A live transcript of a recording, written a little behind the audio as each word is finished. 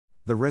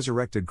The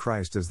resurrected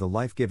Christ as the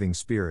life-giving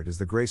Spirit is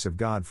the grace of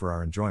God for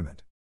our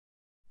enjoyment.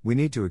 We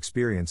need to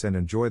experience and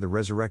enjoy the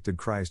resurrected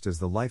Christ as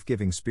the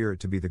life-giving Spirit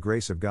to be the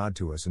grace of God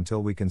to us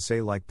until we can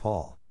say like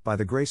Paul, "By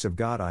the grace of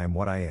God I am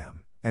what I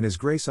am, and His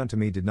grace unto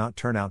me did not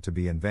turn out to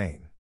be in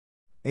vain."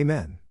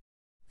 Amen.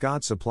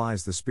 God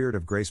supplies the Spirit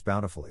of grace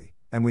bountifully,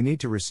 and we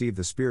need to receive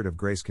the Spirit of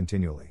grace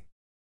continually.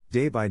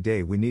 Day by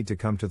day we need to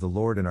come to the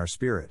Lord in our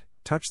spirit,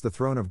 touch the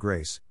throne of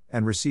grace,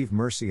 and receive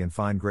mercy and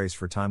find grace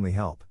for timely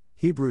help.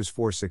 Hebrews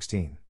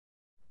 4:16.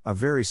 A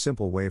very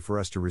simple way for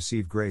us to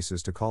receive grace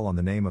is to call on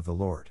the name of the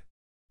Lord.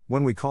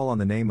 When we call on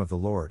the name of the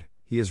Lord,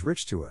 He is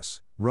rich to us.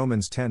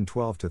 Romans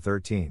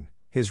 10:12-13.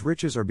 His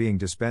riches are being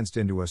dispensed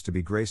into us to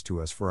be grace to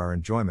us for our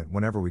enjoyment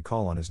whenever we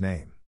call on His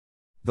name.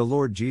 The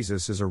Lord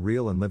Jesus is a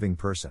real and living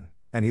person,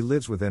 and He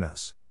lives within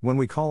us. When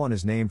we call on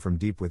His name from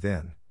deep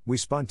within, we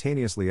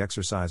spontaneously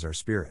exercise our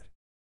spirit.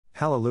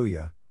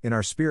 Hallelujah, in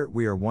our spirit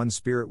we are one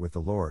spirit with the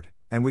Lord,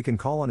 and we can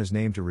call on His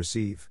name to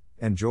receive,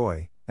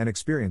 enjoy, and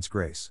experience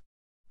grace.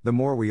 The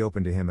more we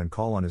open to Him and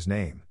call on His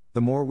name, the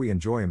more we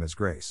enjoy Him as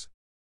grace.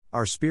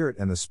 Our spirit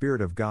and the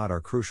Spirit of God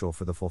are crucial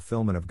for the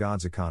fulfillment of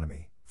God's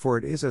economy, for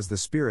it is as the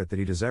Spirit that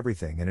He does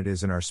everything, and it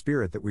is in our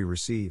spirit that we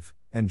receive,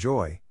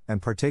 enjoy,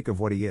 and partake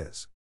of what He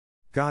is.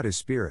 God is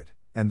Spirit,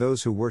 and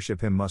those who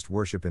worship Him must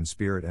worship in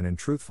spirit and in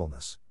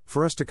truthfulness.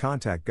 For us to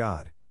contact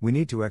God, we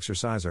need to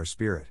exercise our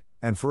spirit,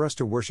 and for us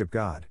to worship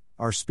God,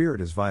 our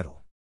spirit is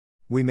vital.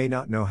 We may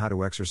not know how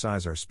to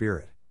exercise our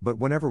spirit, but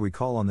whenever we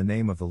call on the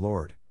name of the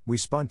Lord, we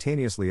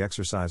spontaneously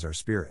exercise our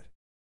spirit.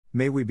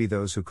 May we be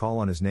those who call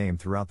on His name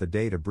throughout the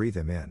day to breathe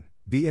Him in,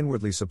 be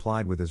inwardly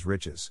supplied with His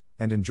riches,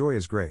 and enjoy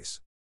His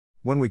grace.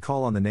 When we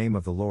call on the name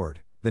of the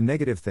Lord, the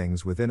negative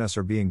things within us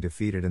are being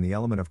defeated and the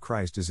element of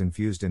Christ is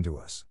infused into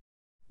us.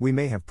 We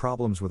may have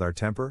problems with our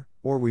temper,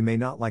 or we may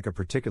not like a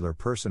particular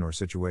person or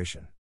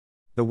situation.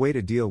 The way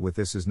to deal with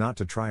this is not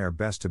to try our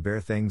best to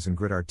bear things and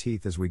grit our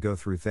teeth as we go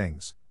through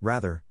things.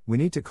 Rather, we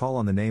need to call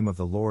on the name of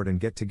the Lord and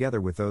get together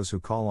with those who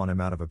call on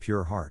Him out of a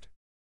pure heart.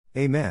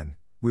 Amen.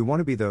 We want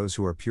to be those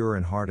who are pure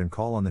in heart and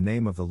call on the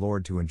name of the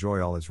Lord to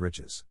enjoy all His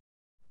riches.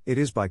 It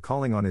is by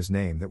calling on His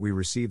name that we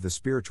receive the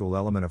spiritual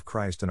element of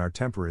Christ and our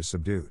temper is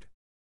subdued.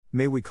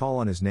 May we call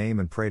on His name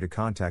and pray to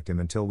contact Him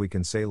until we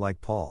can say like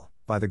Paul,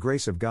 "By the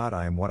grace of God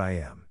I am what I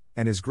am,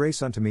 and His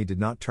grace unto me did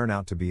not turn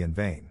out to be in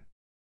vain."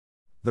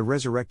 The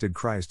resurrected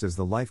Christ as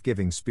the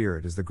life-giving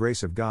Spirit is the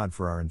grace of God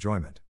for our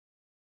enjoyment.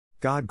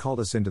 God called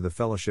us into the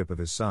fellowship of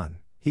His Son.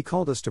 He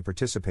called us to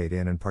participate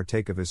in and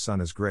partake of His Son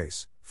as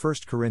grace.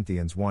 1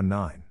 Corinthians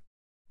 1:9.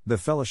 The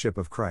fellowship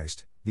of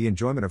Christ, the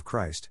enjoyment of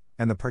Christ,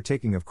 and the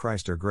partaking of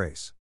Christ are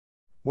grace.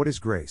 What is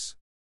grace?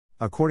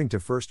 According to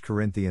 1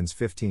 Corinthians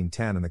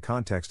 15:10 in the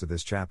context of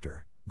this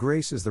chapter,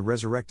 grace is the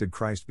resurrected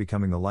Christ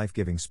becoming the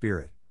life-giving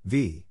Spirit.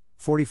 V.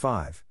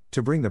 45.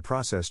 To bring the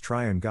process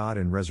triune God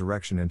in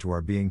resurrection into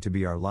our being to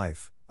be our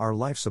life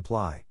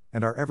supply,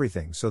 and our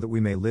everything so that we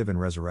may live in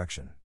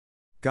resurrection.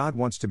 God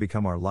wants to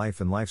become our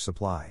life and life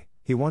supply.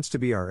 He wants to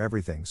be our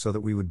everything so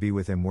that we would be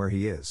with Him where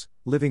He is,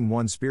 living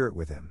one spirit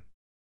with Him.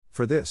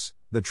 For this,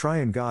 the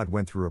triune God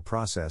went through a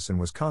process and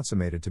was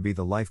consummated to be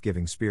the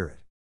life-giving Spirit.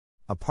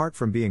 Apart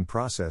from being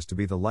processed to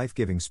be the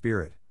life-giving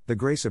Spirit, the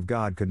grace of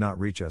God could not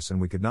reach us and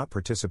we could not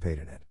participate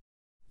in it.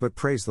 But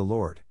praise the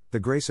Lord, the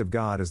grace of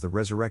God is the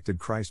resurrected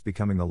Christ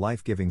becoming the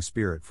life-giving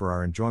Spirit for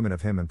our enjoyment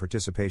of Him and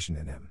participation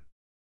in Him.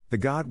 The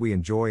God we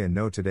enjoy and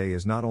know today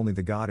is not only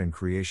the God in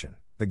creation.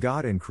 The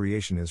God in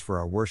creation is for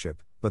our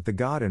worship, but the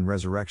God in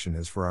resurrection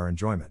is for our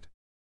enjoyment.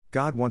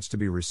 God wants to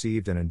be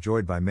received and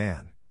enjoyed by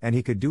man, and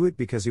He could do it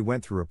because He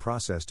went through a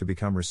process to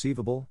become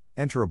receivable,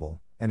 enterable,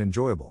 and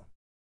enjoyable.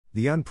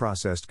 The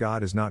unprocessed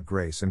God is not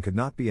grace and could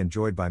not be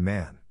enjoyed by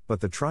man,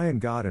 but the triune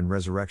God in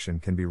resurrection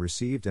can be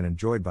received and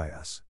enjoyed by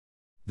us.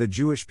 The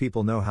Jewish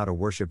people know how to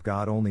worship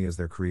God only as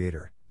their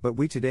Creator, but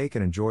we today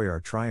can enjoy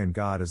our triune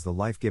God as the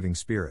life-giving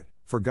Spirit,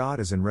 for God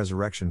is in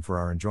resurrection for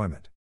our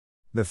enjoyment.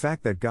 The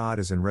fact that God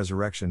is in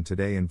resurrection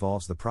today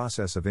involves the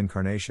process of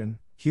incarnation,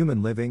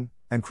 human living,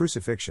 and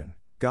crucifixion.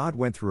 God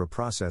went through a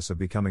process of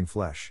becoming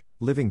flesh,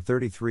 living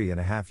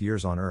 33.5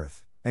 years on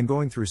earth, and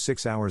going through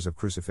 6 hours of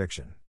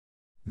crucifixion.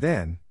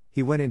 Then,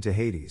 He went into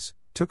Hades,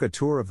 took a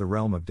tour of the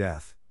realm of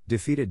death,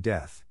 defeated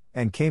death,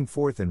 and came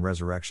forth in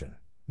resurrection.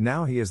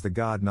 Now He is the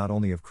God not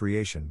only of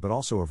creation but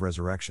also of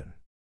resurrection.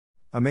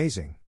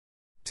 Amazing.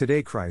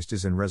 Today Christ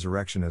is in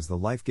resurrection as the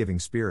life-giving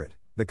Spirit,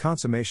 the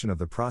consummation of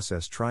the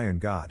process triune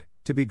God,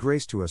 to be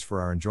grace to us for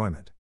our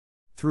enjoyment.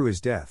 Through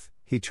His death,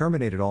 He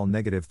terminated all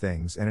negative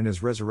things, and in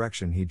His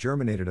resurrection He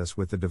germinated us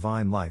with the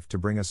divine life to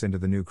bring us into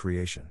the new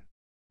creation.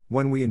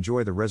 When we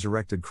enjoy the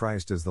resurrected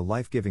Christ as the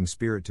life-giving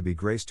Spirit to be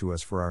grace to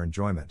us for our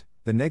enjoyment,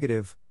 the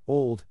negative,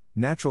 old,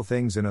 natural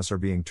things in us are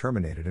being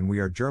terminated and we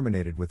are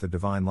germinated with the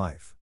divine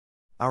life.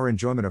 Our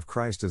enjoyment of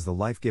Christ as the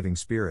life-giving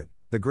Spirit,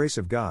 the grace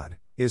of God,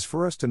 is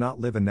for us to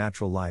not live a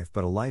natural life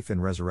but a life in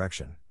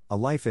resurrection, a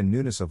life in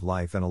newness of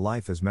life and a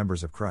life as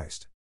members of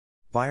Christ.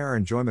 By our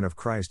enjoyment of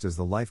Christ as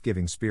the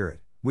life-giving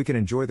Spirit, we can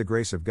enjoy the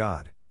grace of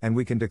God, and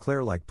we can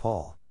declare like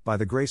Paul, "By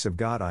the grace of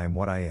God I am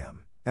what I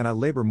am, and I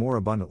labor more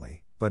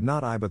abundantly, but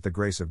not I but the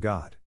grace of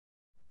God.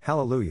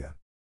 Hallelujah.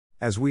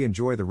 As we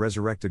enjoy the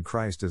resurrected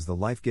Christ as the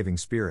life-giving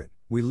Spirit,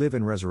 we live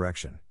in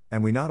resurrection,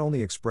 and we not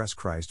only express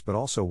Christ but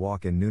also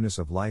walk in newness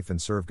of life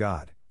and serve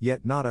God,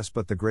 yet not us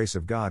but the grace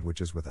of God which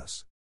is with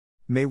us.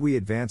 May we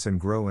advance and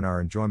grow in our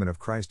enjoyment of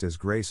Christ as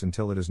grace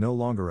until it is no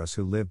longer us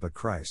who live but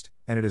Christ,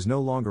 and it is no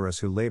longer us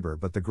who labor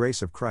but the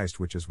grace of Christ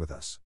which is with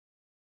us.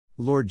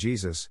 Lord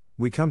Jesus,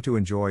 we come to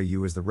enjoy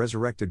you as the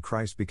resurrected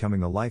Christ becoming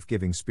the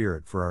life-giving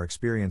Spirit for our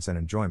experience and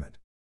enjoyment.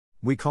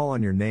 We call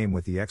on your name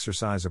with the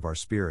exercise of our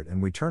spirit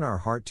and we turn our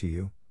heart to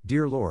you,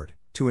 dear Lord,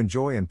 to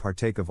enjoy and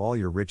partake of all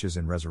your riches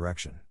in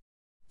resurrection.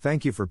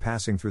 Thank you for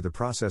passing through the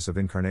process of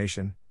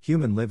incarnation,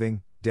 human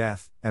living,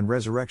 death, and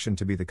resurrection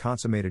to be the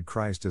consummated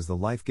Christ as the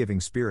life-giving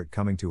Spirit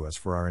coming to us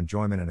for our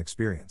enjoyment and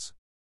experience.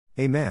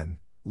 Amen.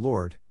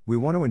 Lord, we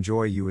want to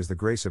enjoy you as the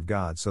grace of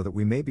God so that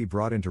we may be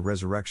brought into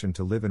resurrection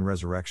to live in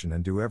resurrection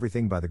and do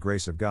everything by the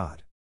grace of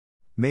God.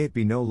 May it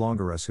be no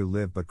longer us who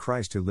live but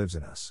Christ who lives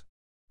in us.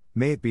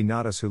 May it be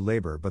not us who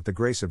labor but the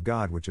grace of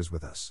God which is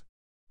with us.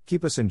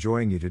 Keep us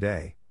enjoying you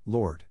today,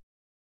 Lord.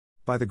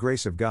 By the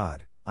grace of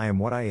God, I am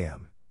what I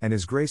am, and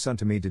his grace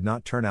unto me did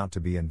not turn out to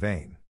be in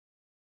vain.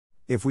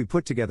 If we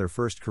put together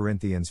 1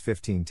 Corinthians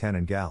 15:10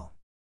 and Gal.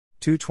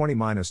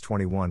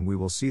 2:20-21 we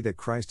will see that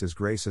Christ as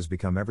grace has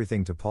become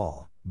everything to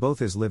Paul, both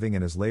his living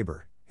and his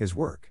labor, his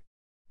work.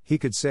 He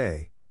could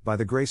say, by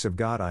the grace of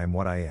God I am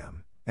what I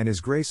am, and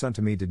his grace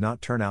unto me did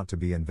not turn out to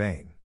be in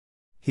vain.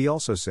 He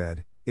also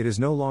said, it is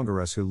no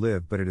longer us who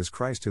live but it is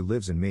Christ who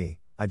lives in me,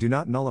 I do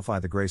not nullify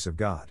the grace of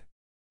God.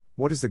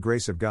 What is the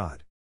grace of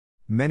God?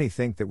 Many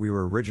think that we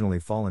were originally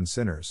fallen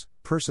sinners,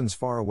 persons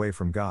far away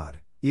from God,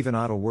 even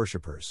idol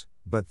worshippers,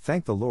 but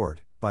thank the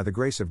Lord, by the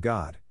grace of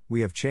God,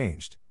 we have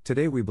changed.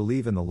 Today we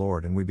believe in the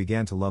Lord and we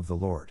began to love the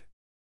Lord.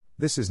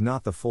 This is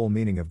not the full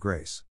meaning of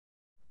grace.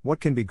 What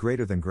can be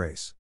greater than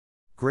grace?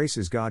 Grace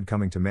is God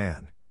coming to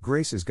man,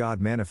 grace is God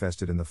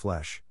manifested in the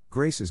flesh,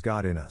 grace is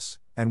God in us,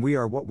 and we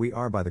are what we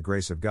are by the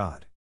grace of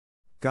God.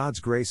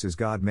 God's grace is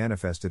God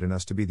manifested in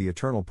us to be the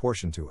eternal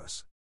portion to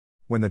us.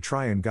 When the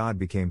triune God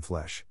became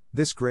flesh,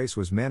 this grace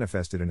was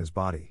manifested in his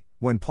body.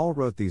 When Paul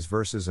wrote these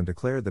verses and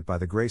declared that by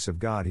the grace of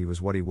God he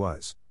was what he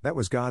was, that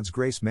was God's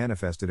grace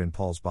manifested in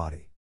Paul's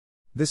body.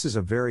 This is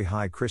a very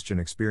high Christian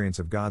experience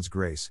of God's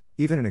grace,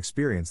 even an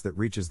experience that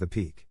reaches the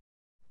peak.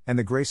 And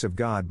the grace of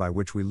God by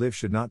which we live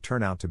should not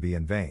turn out to be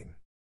in vain.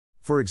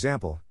 For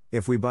example,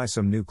 if we buy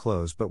some new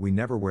clothes but we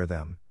never wear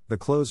them, the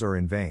clothes are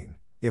in vain.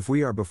 If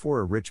we are before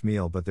a rich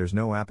meal but there's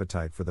no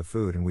appetite for the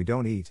food and we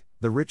don't eat,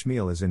 the rich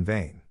meal is in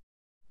vain.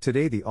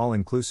 Today the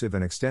all-inclusive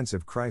and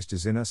extensive Christ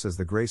is in us as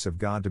the grace of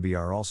God to be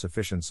our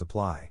all-sufficient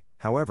supply.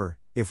 However,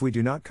 if we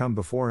do not come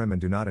before him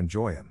and do not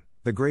enjoy him,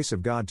 the grace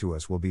of God to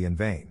us will be in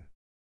vain.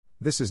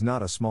 This is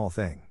not a small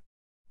thing.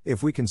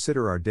 If we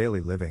consider our daily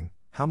living,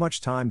 how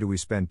much time do we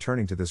spend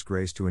turning to this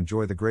grace to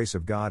enjoy the grace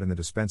of God and the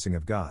dispensing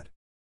of God?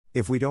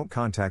 If we don't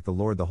contact the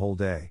Lord the whole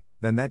day,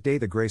 then that day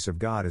the grace of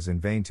God is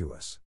in vain to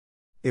us.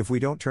 If we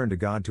don't turn to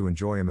God to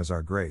enjoy him as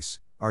our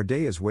grace, our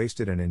day is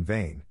wasted and in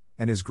vain,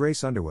 and his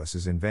grace unto us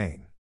is in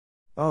vain.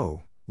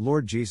 Oh,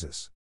 Lord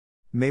Jesus!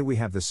 May we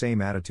have the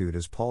same attitude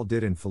as Paul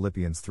did in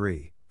Philippians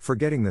 3,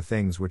 forgetting the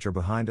things which are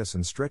behind us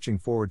and stretching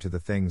forward to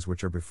the things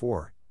which are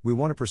before. We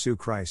want to pursue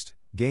Christ,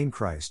 gain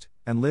Christ,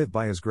 and live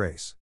by his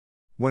grace.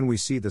 When we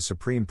see the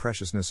supreme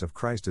preciousness of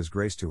Christ as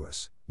grace to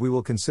us, we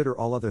will consider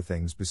all other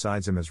things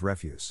besides him as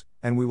refuse,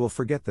 and we will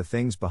forget the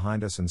things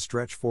behind us and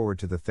stretch forward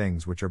to the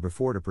things which are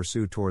before to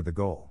pursue toward the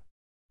goal.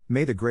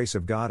 May the grace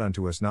of God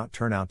unto us not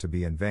turn out to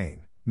be in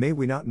vain, may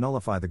we not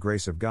nullify the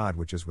grace of God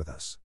which is with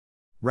us.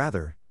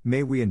 Rather,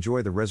 may we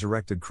enjoy the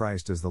resurrected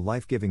Christ as the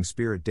life-giving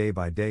Spirit day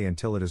by day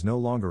until it is no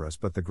longer us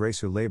but the grace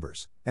who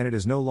labors, and it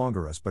is no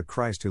longer us but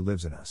Christ who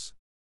lives in us.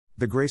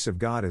 The grace of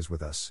God is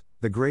with us,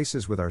 the grace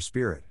is with our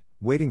spirit,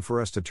 waiting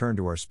for us to turn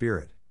to our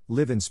spirit,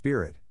 live in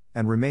spirit,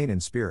 and remain in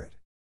spirit.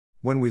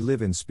 When we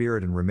live in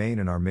spirit and remain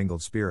in our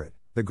mingled spirit,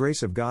 the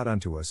grace of God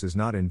unto us is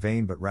not in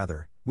vain but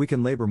rather, we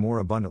can labor more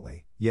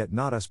abundantly, yet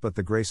not us but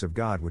the grace of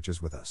God which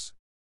is with us.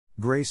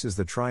 Grace is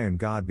the triune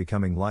God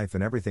becoming life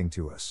and everything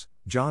to us,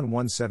 John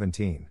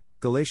 1:17,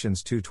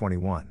 Galatians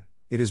 2:21.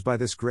 It is by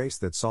this grace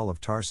that Saul of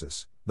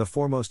Tarsus, the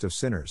foremost of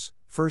sinners,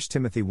 1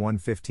 Timothy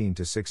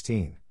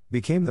 1:15-16,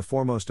 became the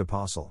foremost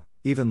apostle,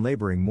 even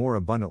laboring more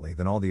abundantly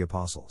than all the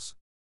apostles.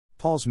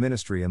 Paul's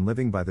ministry and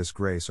living by this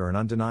grace are an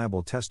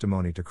undeniable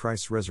testimony to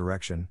Christ's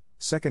resurrection,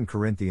 2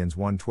 Corinthians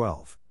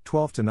 1:12,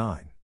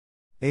 12-9.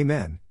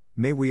 Amen.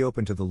 May we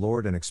open to the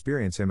Lord and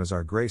experience him as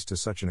our grace to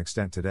such an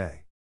extent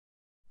today.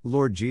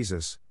 Lord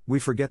Jesus, we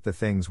forget the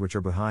things which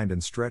are behind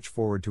and stretch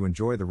forward to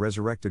enjoy the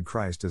resurrected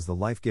Christ as the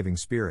life-giving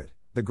Spirit,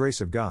 the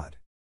grace of God.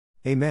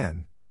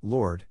 Amen.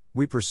 Lord,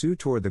 we pursue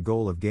toward the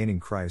goal of gaining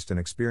Christ and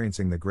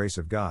experiencing the grace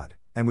of God,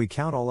 and we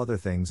count all other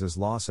things as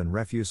loss and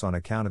refuse on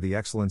account of the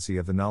excellency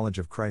of the knowledge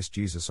of Christ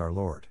Jesus our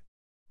Lord.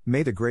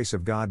 May the grace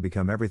of God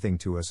become everything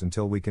to us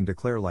until we can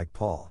declare like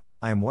Paul,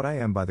 I am what I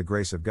am by the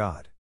grace of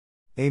God.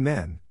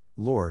 Amen.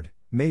 Lord,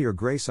 may your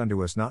grace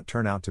unto us not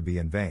turn out to be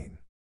in vain.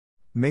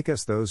 Make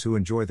us those who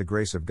enjoy the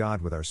grace of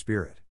God with our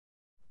spirit.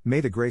 May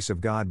the grace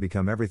of God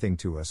become everything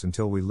to us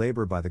until we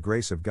labor by the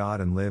grace of God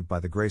and live by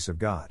the grace of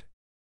God.